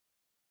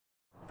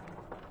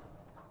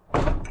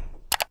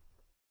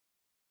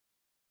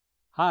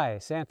Hi,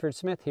 Sanford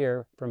Smith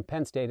here from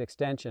Penn State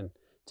Extension.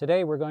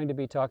 Today we're going to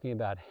be talking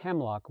about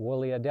Hemlock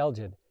Wooly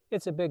Adelgid.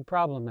 It's a big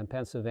problem in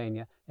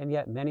Pennsylvania, and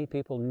yet many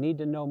people need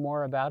to know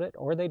more about it,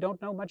 or they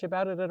don't know much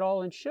about it at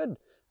all and should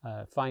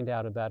find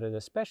out about it,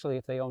 especially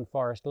if they own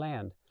forest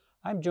land.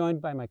 I'm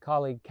joined by my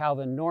colleague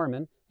Calvin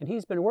Norman, and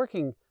he's been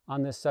working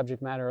on this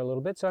subject matter a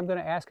little bit, so I'm going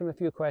to ask him a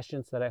few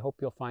questions that I hope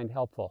you'll find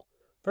helpful.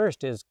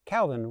 First is,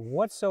 Calvin,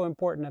 what's so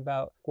important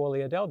about Wooly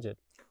Adelgid?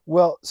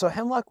 Well, so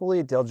Hemlock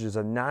Wooly Adelgid is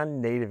a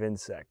non-native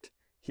insect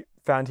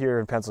found here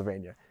in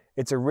Pennsylvania.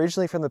 It's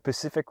originally from the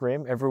Pacific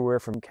Rim, everywhere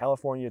from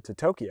California to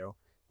Tokyo,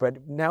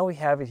 but now we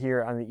have it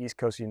here on the east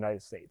coast of the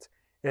United States.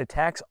 It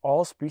attacks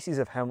all species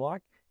of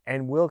hemlock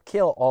and will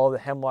kill all the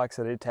hemlocks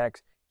that it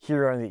attacks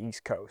here on the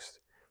east coast.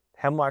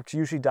 Hemlocks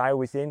usually die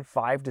within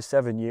 5 to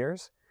 7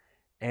 years,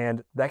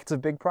 and that's a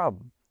big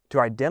problem. To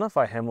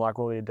identify Hemlock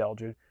Wooly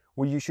Adelgid,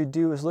 what you should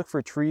do is look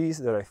for trees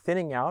that are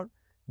thinning out.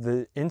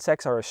 The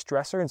insects are a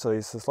stressor, and so they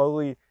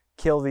slowly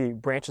kill the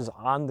branches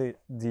on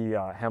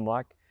the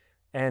hemlock,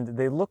 and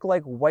they look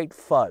like white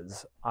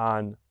fuzz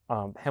on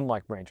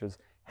hemlock branches,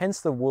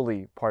 hence the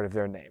woolly part of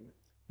their name.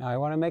 Now I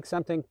want to make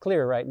something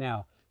clear right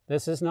now.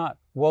 This is not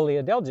Wooly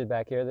Adelgid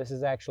back here. This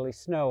is actually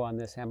snow on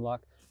this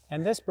hemlock,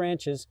 and this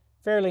branch is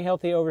fairly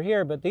healthy over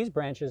here, but these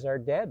branches are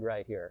dead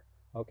right here.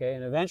 Okay,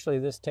 and eventually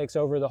this takes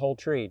over the whole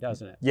tree,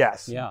 doesn't it?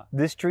 Yes. Yeah.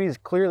 This tree is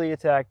clearly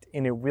attacked,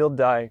 and it will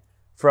die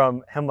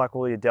from Hemlock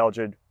Wooly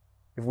Adelgid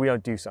if we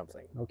don't do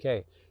something.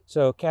 Okay,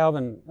 so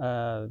Calvin,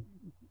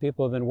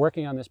 people have been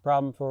working on this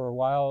problem for a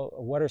while.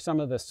 What are some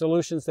of the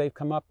solutions they've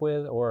come up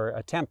with or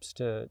attempts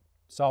to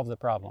solve the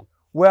problem?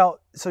 Well,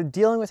 so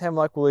dealing with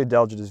Hemlock Wooly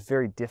Adelgid is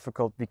very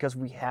difficult because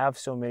we have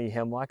so many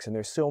hemlocks and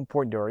they're so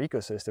important to our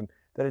ecosystem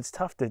that it's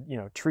tough to,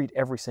 treat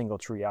every single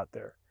tree out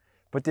there.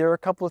 But there are a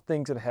couple of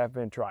things that have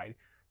been tried.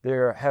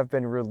 There have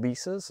been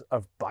releases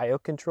of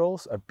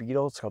biocontrols. A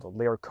beetle, it's called a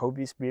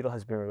Laricobius beetle,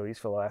 has been released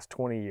for the last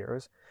 20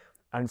 years.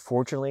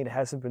 Unfortunately, it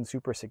hasn't been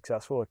super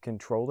successful at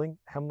controlling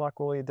Hemlock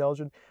Wooly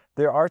Adelgid.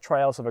 There are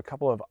trials of a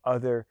couple of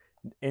other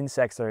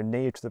insects that are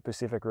native to the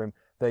Pacific Rim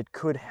that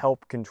could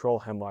help control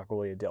Hemlock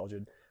Wooly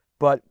Adelgid,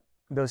 but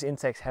those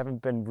insects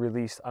haven't been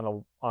released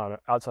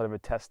outside of a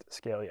test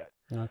scale yet.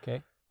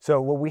 Okay. So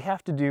what we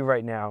have to do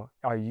right now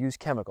are use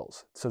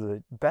chemicals. So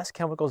the best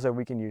chemicals that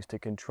we can use to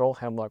control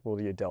Hemlock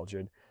Wooly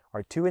Adelgid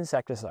are 2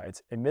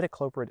 insecticides,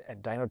 imidacloprid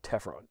and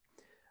dinotefuran.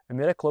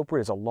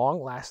 Imidacloprid is a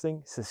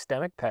long-lasting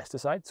systemic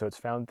pesticide, so it's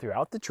found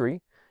throughout the tree,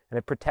 and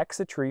it protects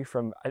the tree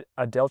from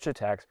Adelgid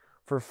attacks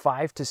for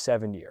 5 to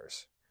 7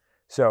 years.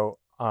 So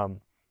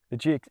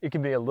it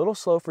can be a little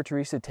slow for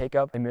trees to take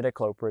up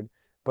imidacloprid,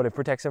 but it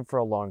protects them for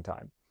a long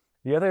time.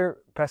 The other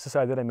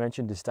pesticide that I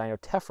mentioned is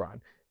dinotefuran.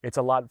 It's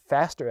a lot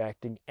faster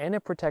acting, and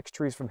it protects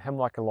trees from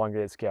hemlock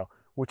elongated scale,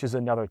 which is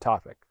another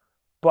topic.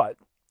 But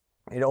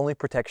it only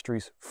protects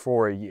trees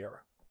for a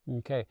year.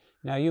 Okay.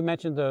 Now you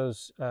mentioned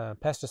those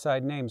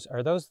pesticide names.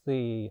 Are those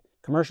the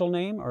commercial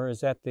name, or is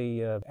that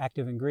the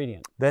active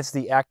ingredient? That's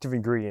the active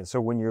ingredient. So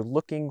when you're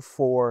looking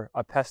for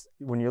a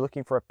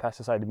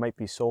pesticide, it might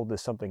be sold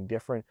as something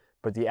different,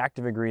 but the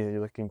active ingredient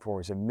you're looking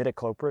for is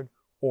imidacloprid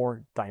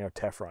or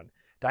dinotefuran.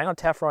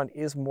 Dinotefuran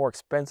is more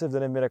expensive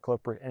than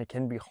imidacloprid, and it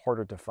can be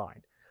harder to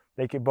find.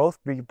 They can both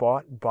be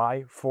bought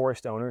by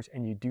forest owners,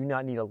 and you do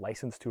not need a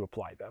license to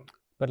apply them.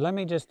 But let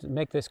me just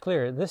make this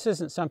clear. This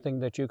isn't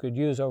something that you could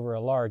use over a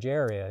large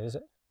area, is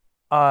it?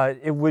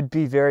 It would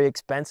be very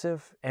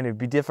expensive, and it would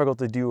be difficult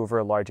to do over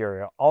a large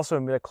area. Also,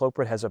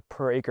 imidacloprid has a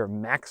per acre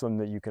maximum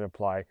that you can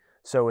apply,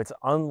 so it's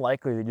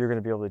unlikely that you're going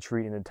to be able to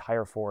treat an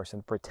entire forest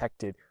and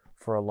protect it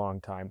for a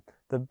long time.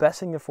 The best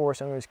thing the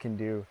forest owners can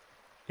do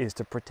is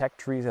to protect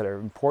trees that are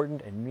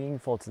important and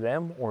meaningful to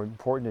them, or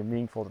important and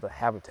meaningful to the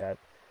habitat,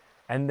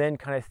 and then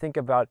kind of think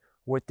about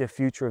what the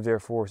future of their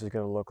forest is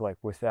going to look like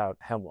without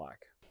hemlock.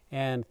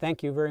 And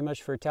thank you very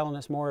much for telling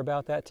us more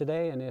about that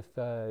today. And if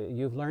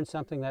you've learned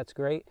something, that's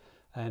great.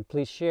 And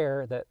please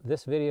share that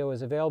this video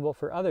is available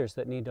for others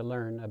that need to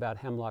learn about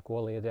Hemlock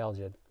Wooly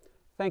Adelgid.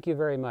 Thank you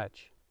very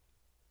much.